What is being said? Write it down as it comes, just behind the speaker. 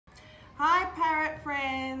Hi Parrot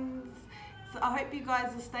friends! So I hope you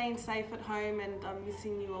guys are staying safe at home and I'm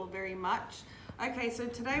missing you all very much. Okay, so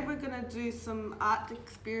today we're going to do some art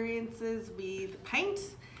experiences with paint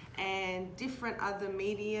and different other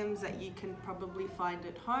mediums that you can probably find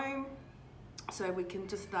at home. So we can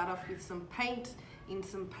just start off with some paint in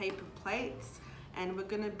some paper plates, and we're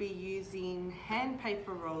going to be using hand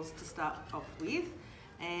paper rolls to start off with,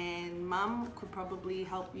 and Mum could probably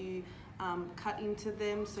help you cut into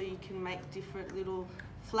them so you can make different little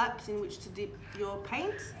flaps in which to dip your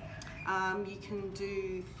paint. You can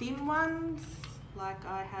do thin ones like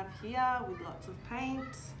I have here with lots of paint,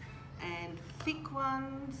 and thick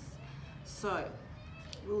ones. So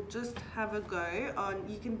we'll just have a go on,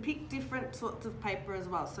 you can pick different sorts of paper as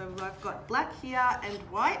well. So I've got black here and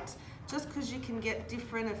white, just because you can get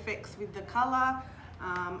different effects with the colour,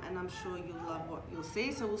 and I'm sure you'll love what you'll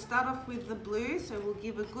see. So we'll start off with the blue, so we'll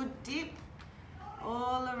give a good dip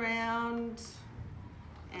all around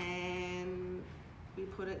and we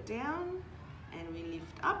put it down and we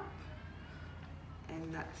lift up,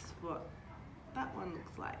 and that's what that one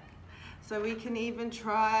looks like. So we can even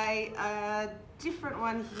try a different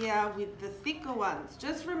one here with the thicker ones.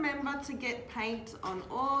 Just remember to get paint on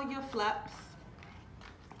all your flaps.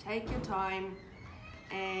 Take your time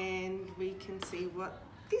and we can see what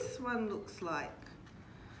this one looks like.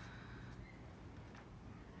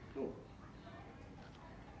 Ooh.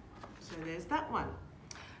 So there's that one.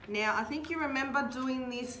 Now I think you remember doing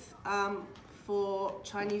this for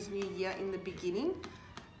Chinese New Year in the beginning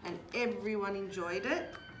and everyone enjoyed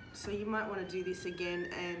it. So you might want to do this again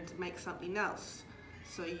and make something else.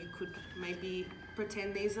 So you could maybe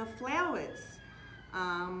pretend these are flowers.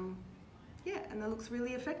 Yeah, and that looks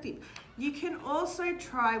really effective. You can also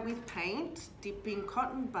try with paint dipping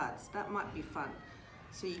cotton buds. That might be fun.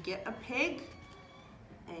 So you get a peg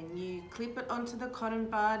and you clip it onto the cotton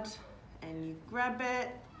bud and you grab it.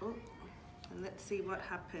 Oh, and let's see what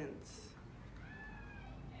happens.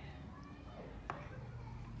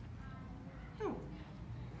 Oh.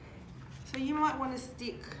 So you might want to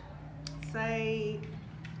stick, say,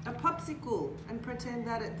 a popsicle and pretend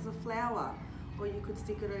that it's a flower, or you could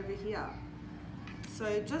stick it over here.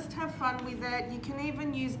 So just have fun with it. You can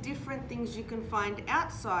even use different things you can find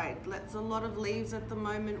outside. There's a lot of leaves at the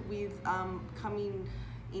moment with coming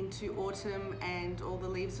into autumn and all the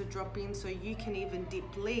leaves are dropping, so you can even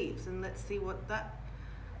dip leaves, and let's see what that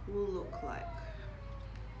will look like.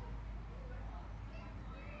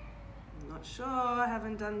 I'm not sure, I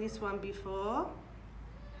haven't done this one before.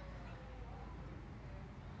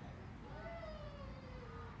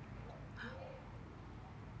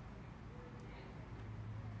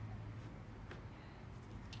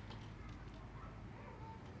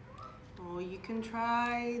 Or you can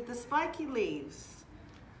try the spiky leaves.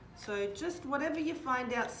 So just whatever you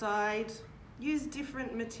find outside, use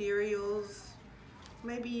different materials.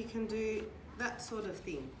 Maybe you can do that sort of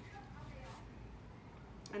thing.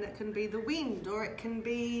 And it can be the wind, or it can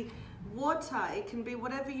be water, it can be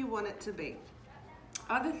whatever you want it to be.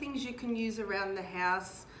 Other things you can use around the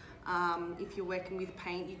house, if you're working with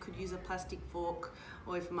paint, you could use a plastic fork,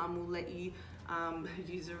 or if Mum will let you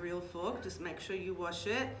use a real fork, just make sure you wash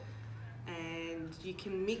it. And you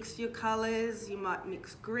can mix your colors, you might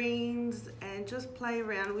mix greens and just play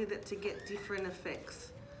around with it to get different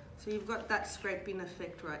effects. So you've got that scraping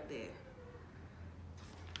effect right there.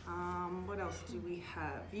 What else do we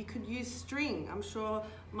have? You could use string. I'm sure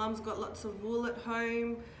Mum's got lots of wool at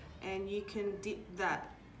home, and you can dip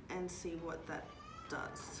that and see what that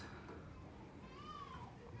does.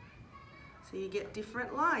 So you get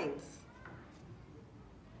different lines.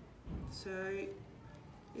 So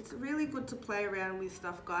it's really good to play around with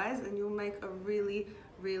stuff, guys, and you'll make a really,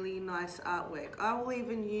 really nice artwork. I will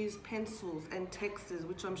even use pencils and textures,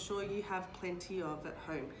 which I'm sure you have plenty of at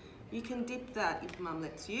home. You can dip that if Mum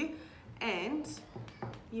lets you, and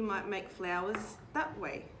you might make flowers that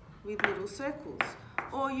way with little circles.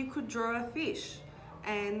 Or you could draw a fish,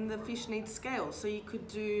 and the fish needs scales, so you could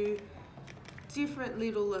do different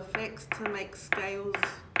little effects to make scales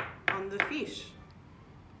on the fish.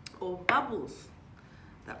 Or bubbles.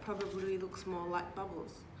 That probably looks more like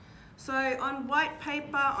bubbles. So on white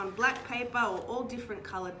paper, on black paper, or all different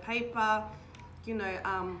colored paper, you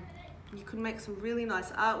know, you can make some really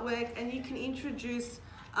nice artwork, and you can introduce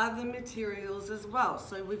other materials as well.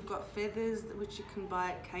 So we've got feathers, which you can buy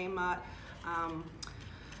at Kmart,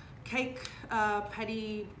 cake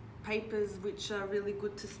patty papers, which are really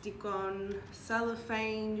good to stick on,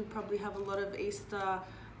 cellophane. You probably have a lot of Easter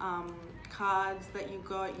cards that you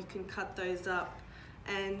got. You can cut those up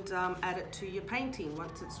and add it to your painting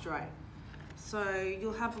once it's dry. So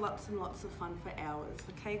you'll have lots and lots of fun for hours,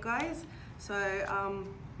 okay guys? So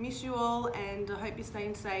miss you all, and I hope you're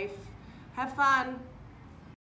staying safe. Have fun.